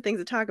most random things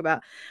to talk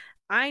about.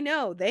 I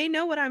know they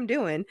know what I'm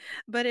doing,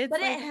 but it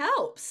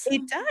helps.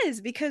 It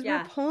does, because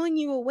we're pulling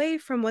you away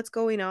from what's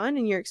going on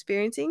and you're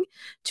experiencing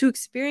to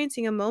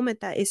experiencing a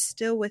moment that is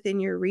still within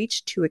your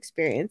reach to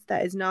experience,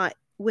 that is not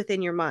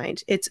within your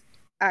mind. It's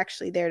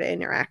actually there to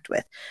interact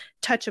with.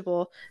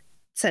 Touchable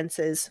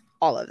senses,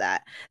 all of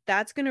that.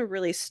 That's going to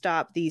really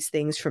stop these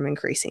things from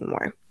increasing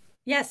more.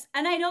 Yes.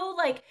 And I know,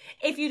 like,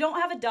 if you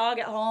don't have a dog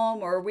at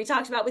home, or we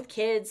talked about with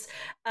kids,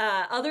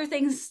 other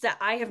things that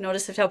I have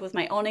noticed have helped with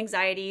my own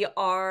anxiety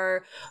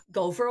are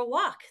go for a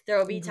walk. There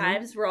will be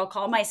times where I'll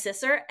call my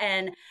sister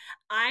and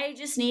I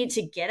just need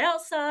to get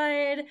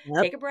outside,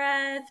 take a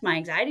breath. My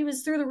anxiety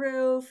was through the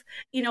roof.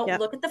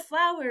 Look at the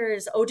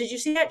flowers. Oh, did you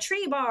see that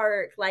tree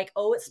bark? Like,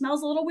 oh, it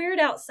smells a little weird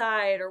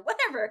outside, or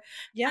whatever.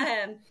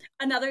 Yeah.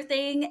 Another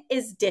thing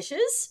is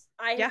dishes.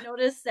 I have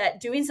noticed that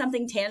doing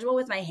something tangible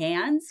with my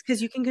hands.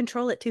 Because you can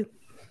control it too.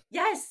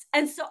 Yes.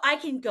 And so I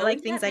can go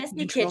into that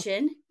messy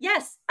kitchen.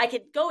 Yes. I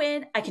can go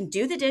in, I can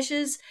do the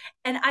dishes,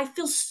 and I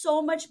feel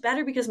so much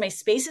better because my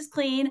space is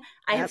clean.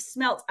 I have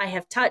smelt, I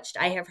have touched,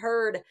 I have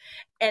heard.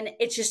 And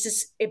it's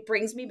just, it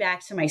brings me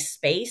back to my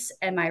space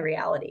and my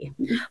reality.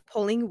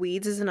 Pulling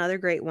weeds is another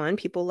great one.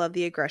 People love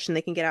the aggression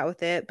they can get out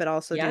with it, but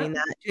also doing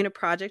a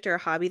project or a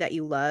hobby that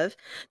you love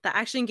that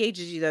actually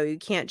engages you, though. You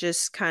can't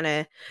just kind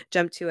of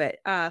jump to it.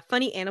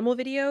 Funny animal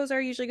videos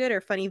are usually good,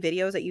 or funny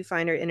videos that you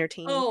find are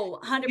entertaining. Oh,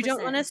 100%. You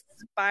don't want to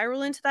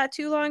spiral into that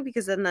too long,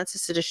 because then that's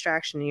just a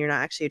distraction and you're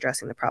not actually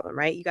addressing the problem,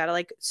 right? You got to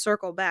like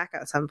circle back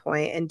at some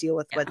point and deal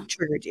with what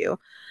triggered you.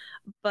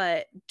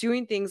 But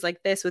doing things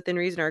like this within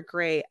reason are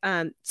great.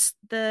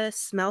 The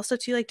smell stuff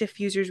too, like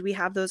diffusers, we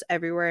have those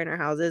everywhere in our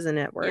houses and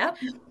at work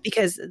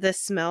because the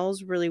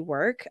smells really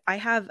work. I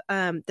have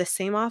the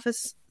same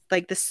office,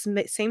 like the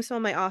same smell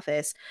in my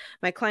office.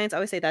 My clients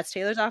always say that's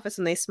Taylor's office,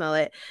 and they smell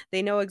it.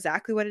 They know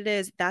exactly what it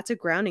is. That's a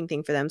grounding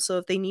thing for them. So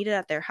if they need it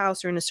at their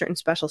house or in a certain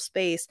special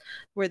space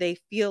where they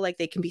feel like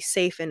they can be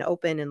safe and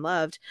open and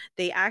loved,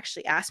 they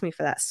actually ask me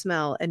for that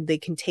smell and they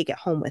can take it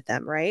home with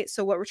them, right?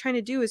 So what we're trying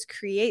to do is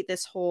create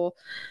this whole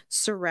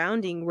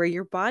surrounding where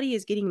your body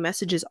is getting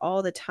messages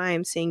all the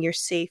time saying you're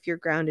safe, you're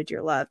grounded,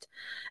 you're loved.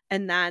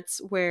 And that's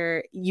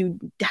where you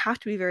have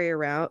to be very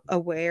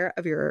aware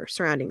of your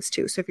surroundings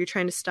too. So if you're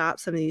trying to stop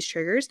some of these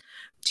triggers,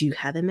 do you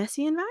have a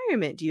messy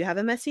environment? Do you have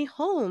a messy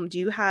home? Do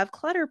you have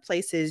clutter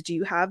places? Do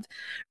you have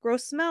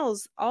gross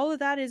smells? All of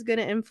that is going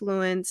to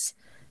influence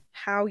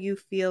how you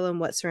feel and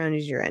what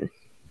surroundings you're in.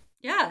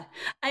 Yeah.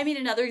 I mean,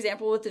 another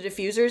example with the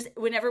diffusers,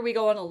 whenever we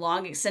go on a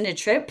long extended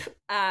trip,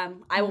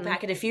 I will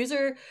pack a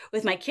diffuser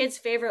with my kids'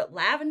 favorite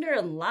lavender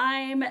and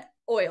lime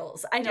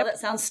oils. I know that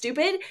sounds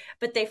stupid,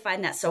 but they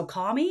find that so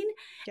calming,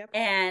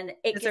 and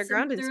it gets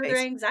them through their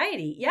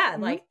anxiety. Yeah,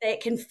 like they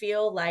can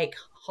feel like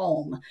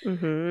home.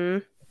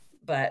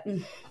 But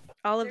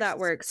all of that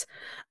works.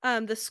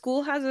 The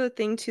school has a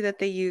thing too that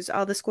they use.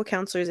 All the school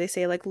counselors, they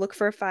say like, look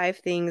for 5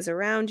 things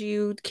around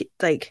you,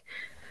 like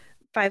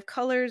 5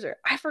 colors, or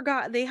I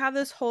forgot. They have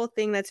this whole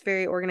thing that's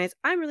very organized.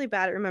 I'm really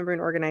bad at remembering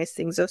organized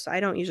things though, so I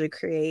don't usually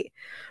create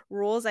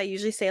rules. I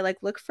usually say like,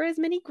 look for as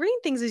many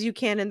green things as you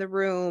can in the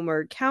room,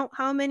 or count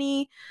how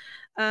many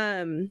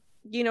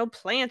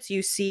plants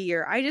you see,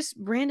 or I just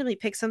randomly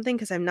pick something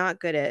because I'm not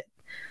good at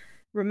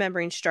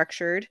remembering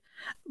structured.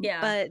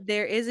 But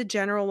there is a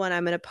general one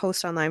I'm going to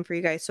post online for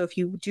you guys. So if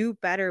you do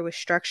better with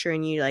structure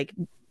and you like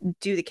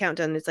do the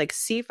countdown, it's like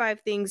see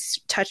 5 things,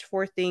 touch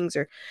 4 things,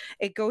 or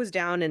it goes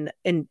down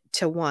and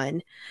to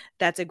 1.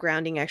 That's a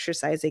grounding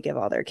exercise they give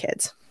all their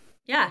kids.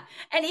 Yeah.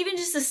 And even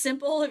just a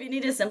simple, if you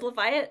need to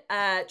simplify it,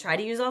 try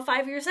to use all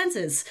 5 of your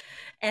senses.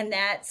 And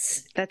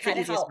that's kind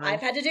of how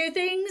I've had to do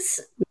things.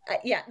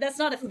 That's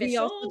not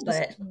official,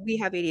 but we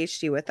have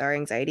ADHD with our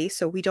anxiety,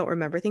 so we don't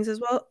remember things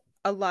as well.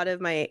 A lot of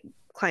my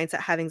clients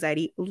that have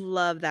anxiety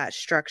love that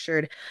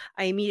structured,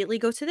 I immediately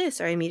go to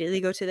this, or I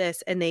immediately go to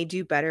this, and they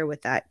do better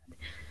with that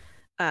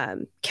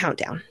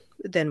countdown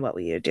than what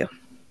we would do.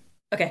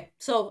 Okay,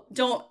 so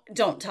don't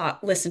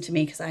listen to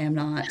me because I am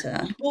not.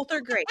 Both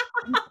are great.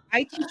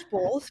 I teach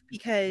both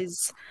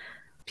because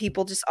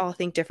people just all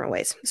think different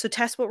ways. So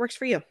test what works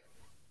for you.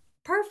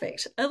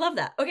 Perfect. I love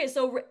that. Okay,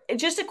 so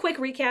just a quick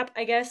recap,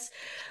 I guess,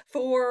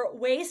 for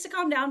ways to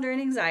calm down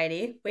during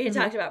anxiety. We had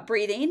talked about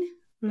breathing.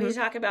 We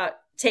talk about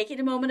taking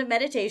a moment of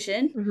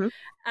meditation,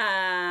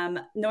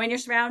 knowing your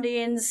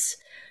surroundings,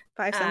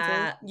 5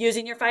 senses,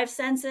 using your 5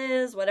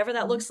 senses, whatever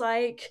that looks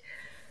like.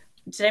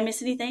 Did I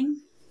miss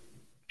anything?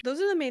 Those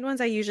are the main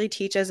ones I usually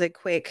teach as a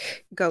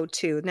quick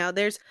go-to. Now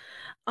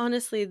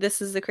honestly,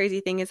 this is the crazy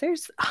thing, is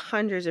there's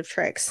hundreds of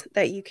tricks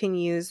that you can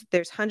use.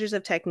 There's hundreds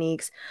of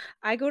techniques.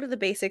 I go to the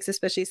basics,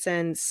 especially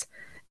since,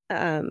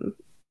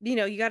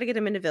 you got to get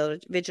them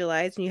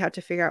individualized, and you have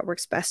to figure out what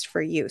works best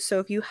for you. So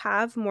if you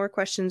have more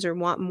questions or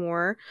want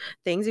more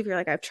things, if you're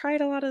like, I've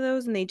tried a lot of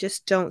those and they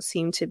just don't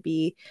seem to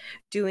be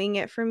doing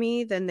it for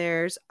me, then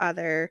there's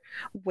other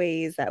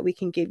ways that we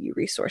can give you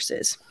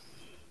resources.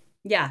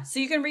 Yeah. So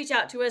you can reach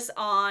out to us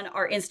on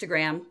our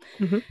Instagram,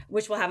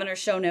 which we'll have in our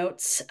show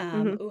notes,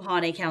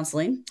 Uhane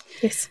Counseling.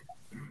 Yes.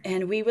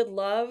 And we would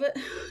love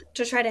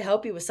to try to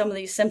help you with some of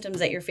these symptoms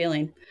that you're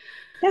feeling.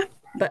 Yeah.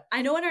 But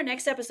I know in our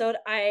next episode,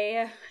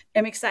 I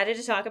am excited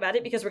to talk about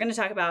it because we're going to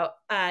talk about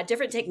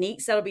different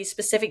techniques that'll be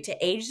specific to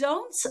age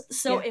zones.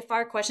 So if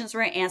our questions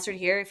weren't answered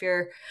here, if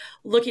you're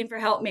looking for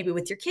help maybe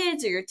with your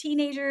kids or your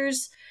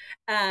teenagers,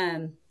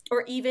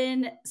 or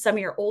even some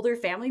of your older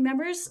family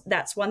members,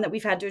 that's one that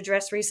we've had to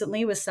address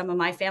recently with some of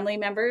my family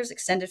members,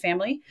 extended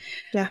family.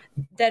 Yeah.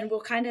 Then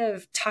we'll kind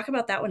of talk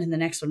about that one in the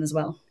next one as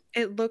well.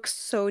 It looks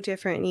so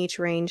different in each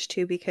range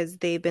too, because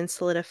they've been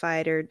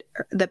solidified, or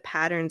the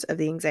patterns of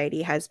the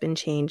anxiety has been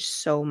changed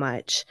so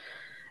much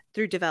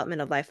through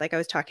development of life. Like I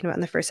was talking about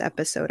in the first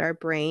episode, our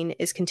brain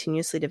is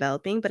continuously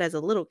developing, but as a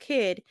little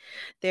kid,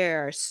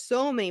 there are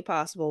so many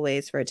possible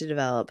ways for it to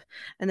develop.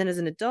 And then as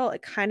an adult,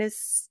 it kind of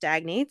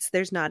stagnates.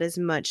 There's not as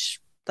much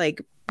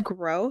like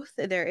growth.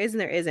 There is and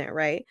there isn't,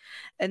 right?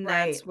 And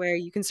that's where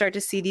you can start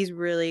to see these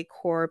really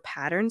core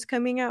patterns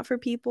coming out for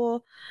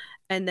people.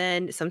 And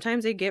then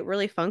sometimes they get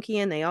really funky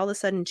and they all of a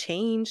sudden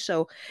change.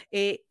 So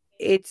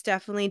it's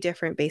definitely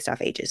different based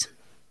off ages.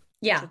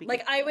 Yeah.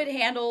 Like I would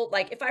handle,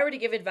 like if I were to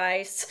give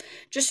advice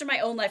just from my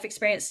own life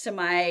experience to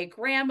my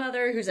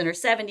grandmother who's in her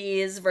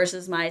 70s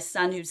versus my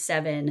son who's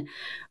 7,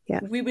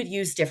 we would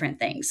use different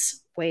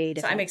things. Way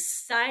different. So I'm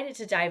excited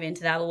to dive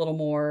into that a little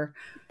more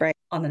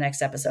on the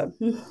next episode.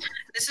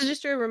 This is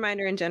just a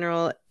reminder in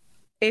general.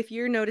 If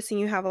you're noticing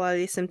you have a lot of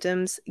these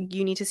symptoms,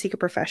 you need to seek a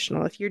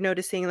professional. If you're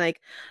noticing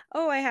like,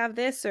 oh, I have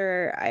this,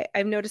 or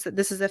I've noticed that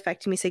this is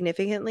affecting me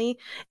significantly,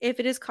 if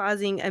it is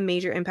causing a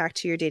major impact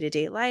to your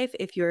day-to-day life,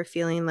 if you're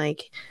feeling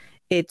like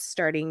it's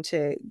starting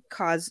to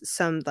cause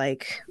some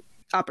like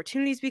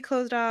opportunities be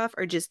closed off,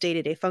 or just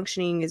day-to-day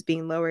functioning is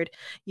being lowered,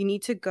 you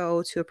need to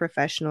go to a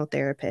professional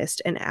therapist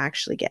and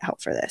actually get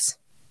help for this.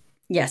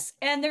 Yes.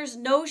 And there's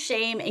no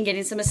shame in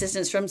getting some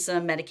assistance from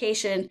some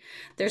medication.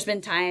 There's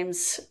been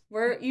times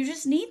where you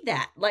just need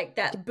that, like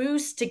that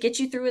boost to get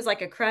you through as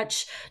like a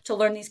crutch to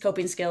learn these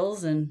coping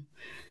skills.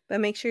 But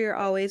make sure you're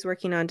always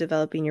working on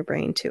developing your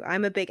brain too.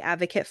 I'm a big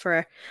advocate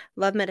for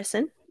love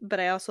medicine, but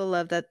I also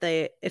love that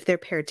if they're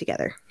paired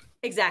together.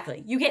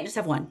 Exactly. You can't just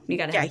have one. You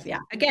got to have,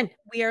 Again,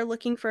 we are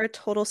looking for a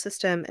total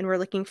system, and we're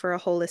looking for a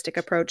holistic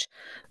approach,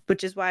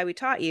 which is why we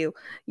taught you,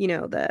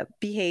 the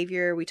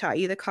behavior, we taught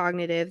you the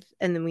cognitive,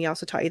 and then we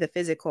also taught you the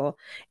physical.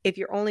 If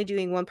you're only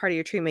doing one part of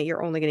your treatment,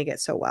 you're only going to get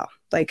so well.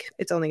 Like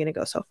it's only going to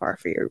go so far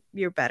for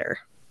your better.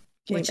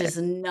 Which is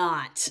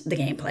not the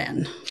game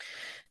plan.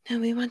 No,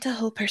 we want a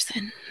whole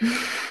person.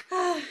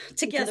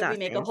 Together we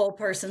make a whole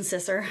person,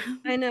 sister.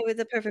 I know,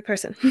 it's a perfect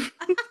person.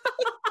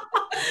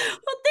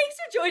 Well, thanks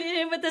for joining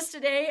in with us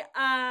today.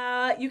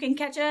 You can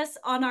catch us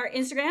on our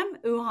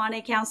Instagram,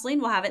 Uhane Counseling.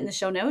 We'll have it in the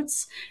show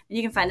notes. And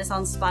you can find us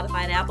on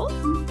Spotify and Apple.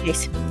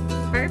 Yes.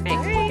 Perfect.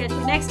 Right. We'll catch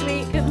you next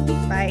week.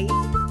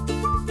 Bye.